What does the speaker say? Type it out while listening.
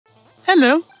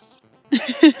Hello.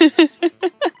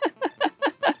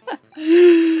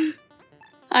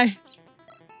 Hi.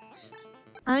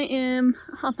 I am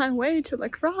on my way to La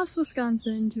Crosse,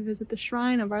 Wisconsin to visit the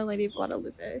shrine of Our Lady of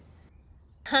Guadalupe.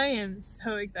 I am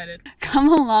so excited. Come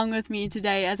along with me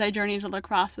today as I journey to La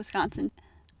Crosse, Wisconsin.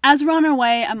 As we're on our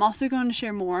way, I'm also going to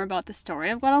share more about the story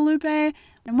of Guadalupe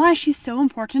and why she's so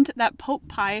important that Pope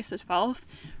Pius XII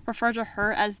referred to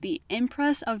her as the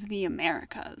Empress of the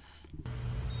Americas.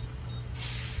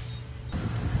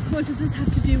 What does this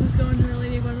have to do with going to Our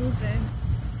Lady of Guadalupe?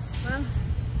 Well,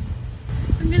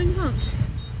 I'm getting pumped.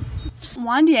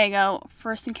 Juan Diego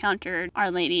first encountered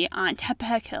Our Lady on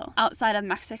Tepeyac Hill outside of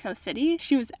Mexico City.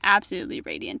 She was absolutely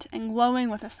radiant and glowing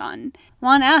with the sun.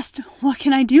 Juan asked, "What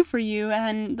can I do for you?"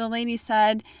 And the lady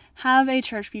said, "Have a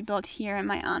church be built here in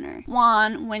my honor."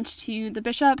 Juan went to the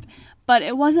bishop, but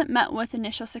it wasn't met with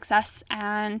initial success,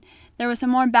 and there was some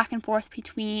more back and forth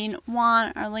between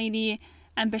Juan, Our Lady,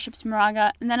 and Bishop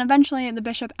Zumárraga, and then eventually the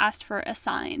bishop asked for a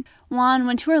sign. Juan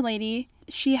went to Our Lady.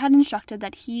 She had instructed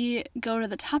that he go to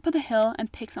the top of the hill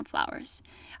and pick some flowers.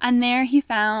 And there he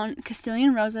found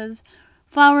Castilian roses,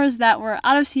 flowers that were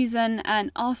out of season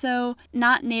and also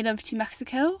not native to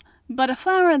Mexico, but a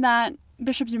flower that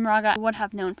Bishop Zumárraga would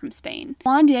have known from Spain.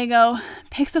 Juan Diego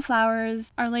picks the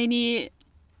flowers, Our Lady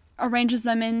arranges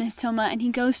them in his tilma, and he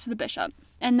goes to the bishop.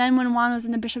 And then when Juan was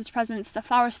in the bishop's presence, the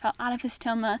flowers fell out of his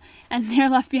tilma, and there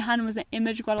left behind was the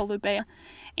image of Guadalupe.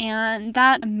 And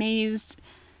that amazed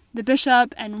the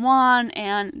bishop and Juan,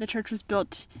 and the church was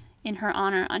built in her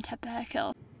honor on Tepeyac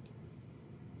Hill.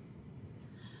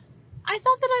 I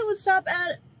thought that I would stop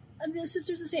at the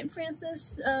Sisters of St.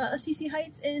 Francis, Assisi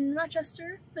Heights in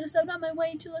Rochester, Minnesota, on my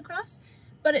way to La Crosse,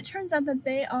 but it turns out that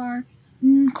they are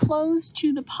closed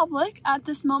to the public at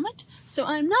this moment, so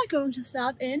I'm not going to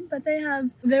stop in, but they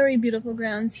have very beautiful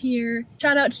grounds here.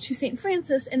 Shout out to St.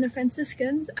 Francis and the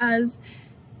Franciscans, as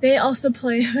they also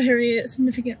play a very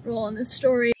significant role in this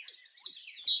story.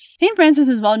 St. Francis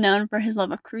is well known for his love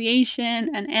of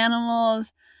creation and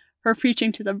animals, for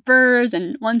preaching to the birds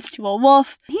and once to a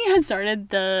wolf. He had started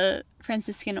the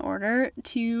Franciscan order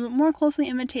to more closely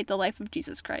imitate the life of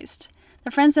Jesus Christ. The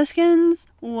Franciscans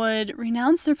would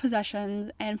renounce their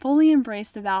possessions and fully embrace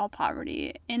the vow of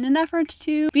poverty in an effort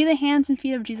to be the hands and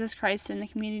feet of Jesus Christ in the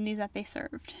communities that they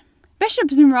served. Bishop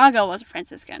Zumárraga was a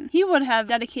Franciscan. He would have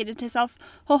dedicated himself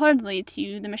wholeheartedly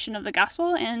to the mission of the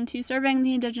gospel and to serving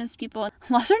the indigenous people.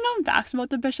 Lesser known facts about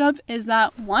the bishop is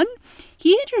that, 1,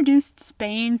 he introduced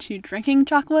Spain to drinking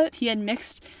chocolate. He had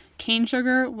mixed cane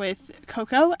sugar with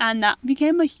cocoa, and that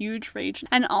became a huge rage.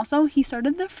 And also, he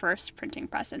started the first printing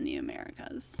press in the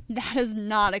Americas. That is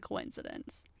not a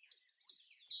coincidence.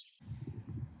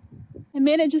 I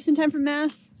made it just in time for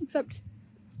Mass, except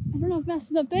I don't know if Mass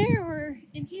is up there or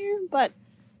in here, but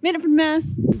made it for Mass.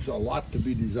 There's a lot to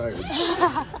be desired.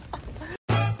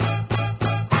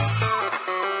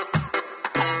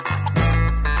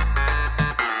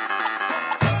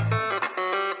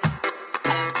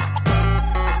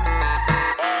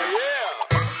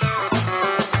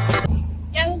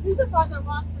 Farther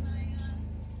walk than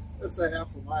That's a half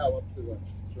a mile up to the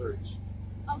church.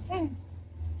 Okay.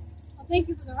 Well, thank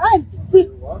you for the ride.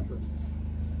 You're welcome.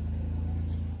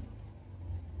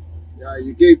 Yeah,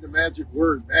 you gave the magic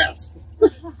word, Mass.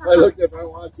 I looked at my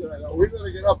watch and I thought, we better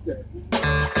get up there.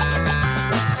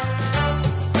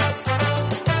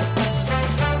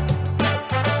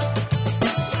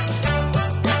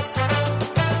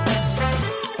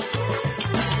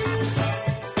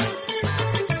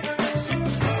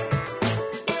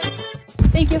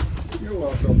 Thank you. You're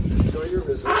welcome. Enjoy your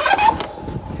visit.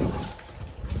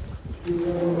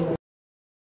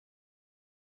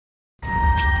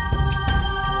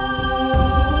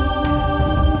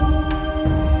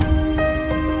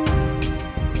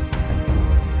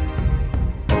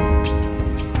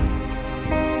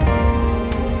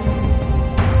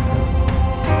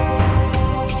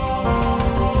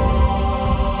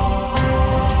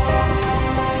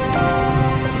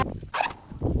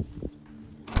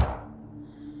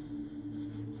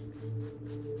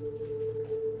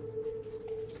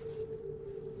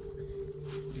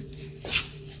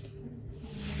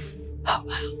 Oh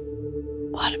wow,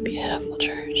 what a beautiful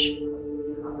church.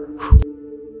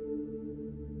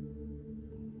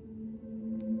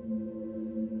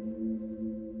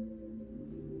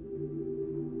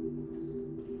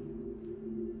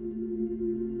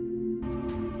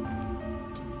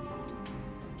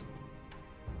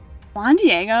 Juan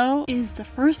Diego is the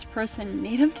first person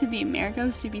native to the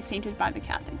Americas to be sainted by the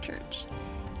Catholic Church.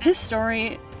 His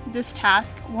story, this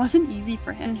task, wasn't easy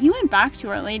for him. He went back to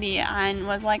Our Lady and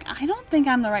was like, I don't think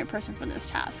I'm the right person for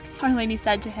this task. Our Lady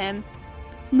said to him,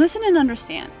 Listen and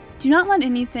understand. Do not let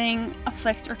anything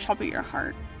afflict or trouble your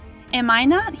heart. Am I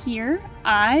not here,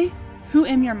 I, who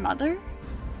am your mother?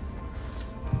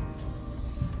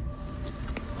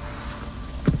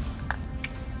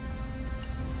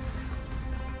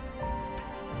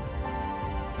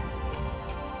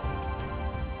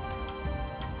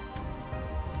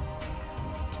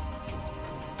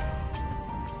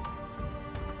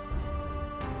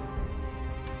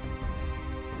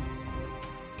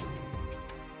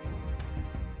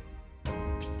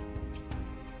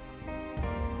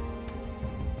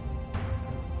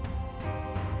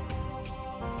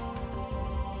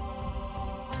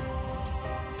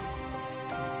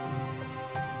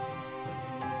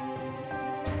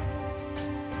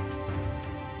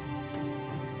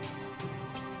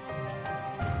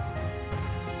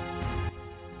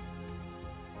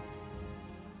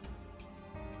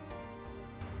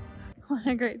 What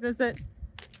a great visit.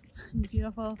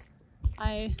 Beautiful.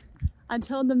 I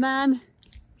told the man who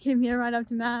came here right up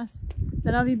to Mass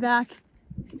that I'll be back.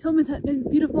 He told me that it's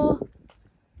beautiful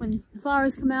when the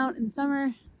flowers come out in the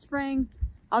summer, spring.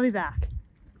 I'll be back,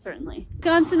 certainly.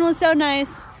 Wisconsin was so nice.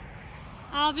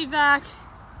 I'll be back.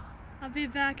 I'll be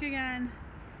back again.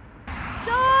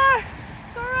 Soar!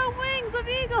 Soar on wings of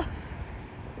eagles.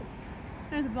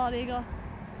 There's a bald eagle.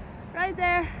 Right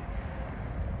there.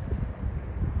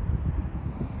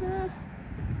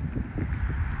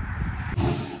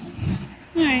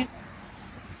 Alright.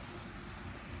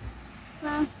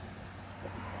 Well,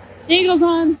 eagle's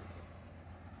on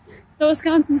the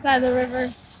Wisconsin side of the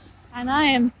river, and I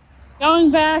am going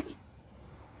back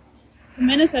to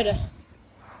Minnesota.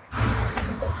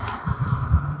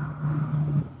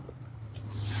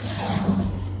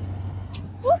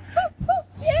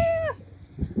 Yeah!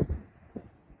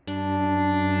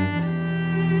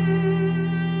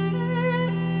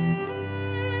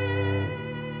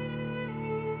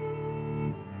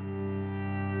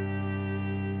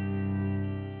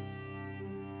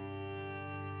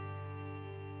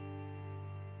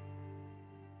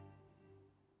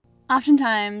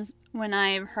 Oftentimes, when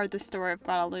I've heard the story of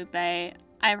Guadalupe,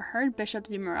 I've heard Bishop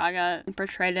Zumarraga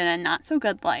portrayed in a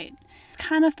not-so-good light. It's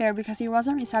kind of fair because he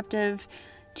wasn't receptive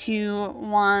to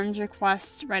Juan's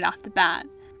request right off the bat.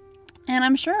 And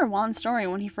I'm sure Juan's story,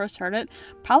 when he first heard it,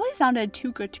 probably sounded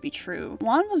too good to be true.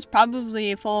 Juan was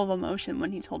probably full of emotion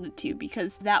when he told it to,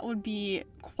 because that would be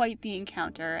quite the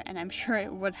encounter, and I'm sure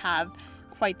it would have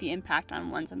quite the impact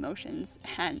on one's emotions,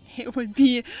 and it would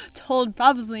be told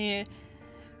probably...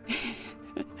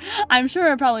 I'm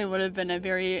sure it probably would have been a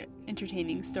very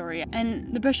entertaining story.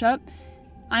 And the bishop,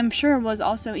 I'm sure, was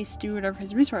also a steward of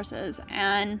his resources,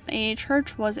 and a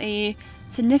church was a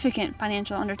significant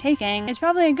financial undertaking. It's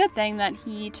probably a good thing that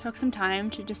he took some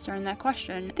time to discern that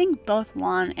question. I think both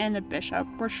Juan and the bishop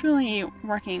were truly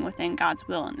working within God's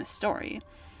will in this story.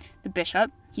 The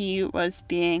bishop, he was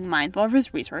being mindful of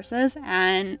his resources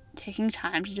and taking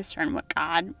time to discern what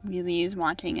God really is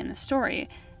wanting in the story.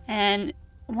 And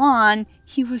Juan,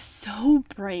 he was so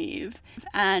brave,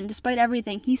 and despite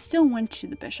everything, he still went to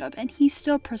the bishop, and he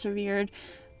still persevered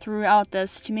throughout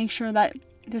this to make sure that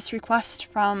this request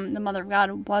from the Mother of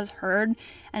God was heard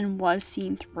and was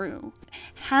seen through.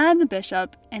 Had the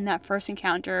bishop in that first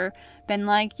encounter been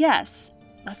like, yes,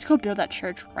 let's go build that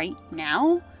church right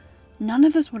now, none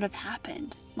of this would have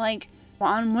happened. Like,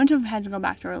 Juan wouldn't have had to go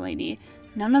back to Our Lady.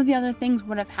 None of the other things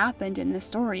would have happened in this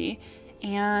story.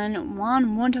 And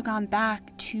Juan wouldn't have gone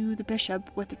back to the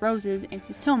bishop with the roses in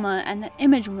his tilma, and the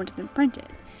image wouldn't have been printed.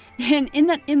 And in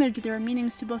that image, there are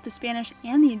meanings to both the Spanish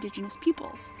and the indigenous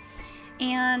peoples.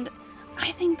 And I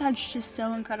think that's just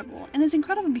so incredible. And it's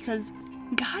incredible because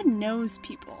God knows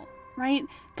people, right?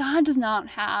 God does not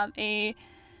have there's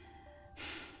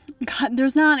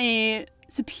not a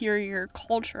superior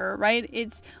culture, right?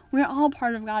 We're all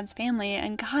part of God's family,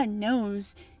 and God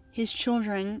knows his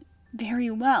children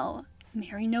very well.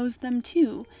 Mary knows them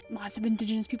too. Lots of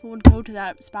indigenous people would go to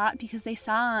that spot because they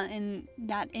saw in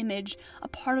that image a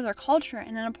part of their culture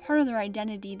and a part of their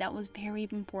identity that was very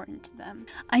important to them.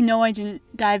 I know I didn't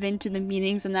dive into the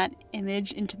meanings in that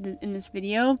image in this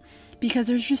video because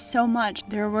there's just so much.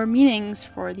 There were meanings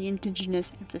for the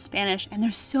indigenous and for the Spanish, and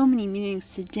there's so many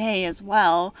meanings today as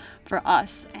well for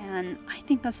us. And I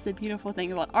think that's the beautiful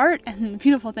thing about art and the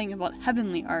beautiful thing about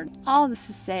heavenly art. All this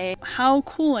to say, how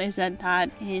cool is it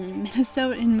that in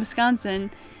Minnesota, in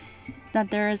Wisconsin, that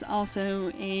there is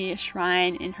also a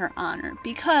shrine in her honor?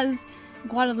 Because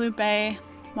Guadalupe,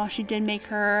 while she did make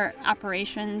her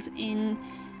apparitions in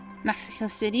Mexico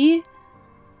City,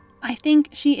 I think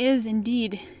she is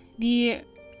indeed the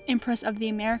Empress of the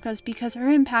Americas because her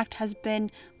impact has been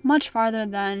much farther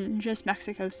than just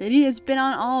Mexico City. It's been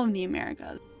on all of the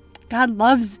Americas. God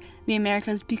loves the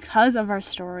Americas because of our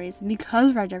stories, because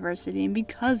of our diversity, and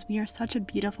because we are such a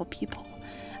beautiful people.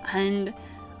 And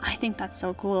I think that's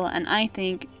so cool, and I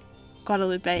think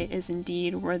Guadalupe is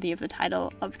indeed worthy of the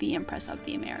title of the Empress of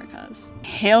the Americas.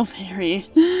 Hail Mary,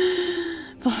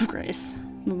 full of grace,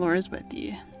 the Lord is with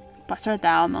thee. Blessed art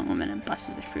thou among women, and blessed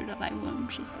is the fruit of thy womb,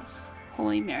 Jesus.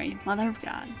 Holy Mary, Mother of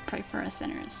God, pray for us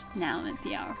sinners, now and at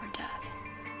the hour of our death.